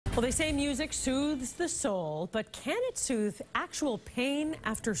Well, they say music soothes the soul, but can it soothe actual pain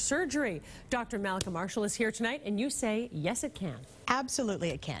after surgery? Dr. Mallika Marshall is here tonight, and you say, yes, it can.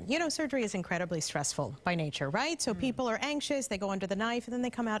 Absolutely it can. You know, surgery is incredibly stressful by nature, right? So people are anxious, they go under the knife, and then they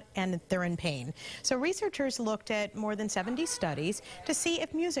come out and they're in pain. So researchers looked at more than 70 studies to see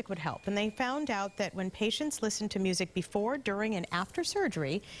if music would help, and they found out that when patients listened to music before, during, and after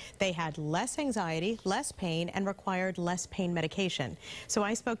surgery, they had less anxiety, less pain, and required less pain medication. So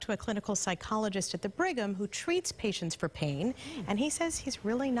I spoke to a clinical psychologist at the Brigham who treats patients for pain, and he says he's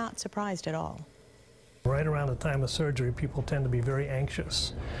really not surprised at all. Right around the time of surgery, people tend to be very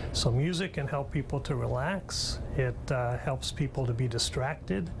anxious. So music can help people to relax, it helps people to be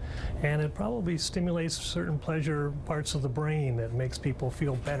distracted, and it probably stimulates certain pleasure parts of the brain that makes people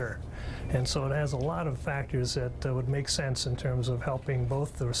feel better. And so it has a lot of factors that would make sense in terms of helping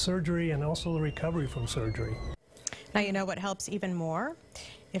both the surgery and also the recovery from surgery. Now, you know what helps even more?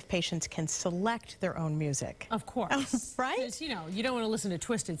 If patients can select their own music. Of course. Right? Because, you know, you don't want to listen to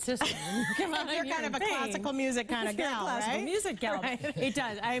Twisted Sister. You're kind of a classical music kind of gal, classical right? music gal. Right. It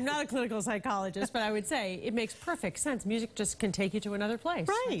does. I am not a clinical psychologist, but I would say it makes perfect sense. Music just can take you to another place.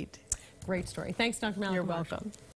 Right. Great story. Thanks, Dr. Mallika. You're welcome.